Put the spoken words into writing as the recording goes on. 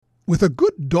With a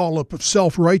good dollop of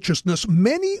self-righteousness,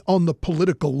 many on the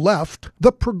political left,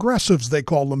 the progressives they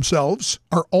call themselves,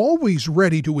 are always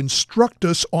ready to instruct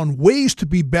us on ways to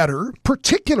be better,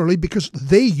 particularly because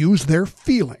they use their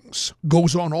feelings.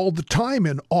 Goes on all the time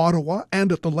in Ottawa and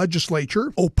at the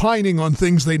legislature, opining on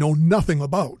things they know nothing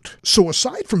about. So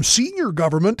aside from senior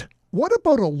government, what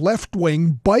about a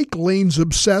left-wing, bike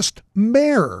lanes-obsessed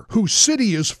mayor whose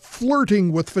city is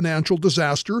flirting with financial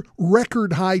disaster,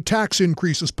 record-high tax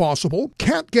increases possible,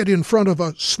 can't get in front of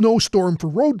a snowstorm for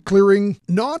road clearing,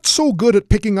 not so good at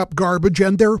picking up garbage,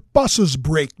 and their buses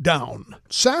break down?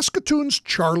 Saskatoon's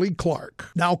Charlie Clark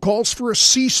now calls for a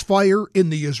ceasefire in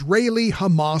the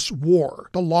Israeli-Hamas war.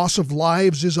 The loss of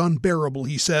lives is unbearable,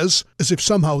 he says, as if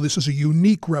somehow this is a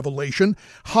unique revelation.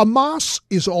 Hamas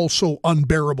is also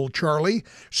unbearable, Charlie.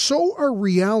 So are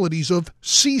realities of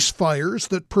ceasefires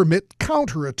that permit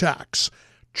counterattacks.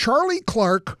 Charlie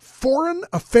Clark, foreign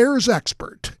affairs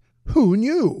expert. Who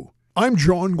knew? I'm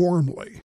John Gormley.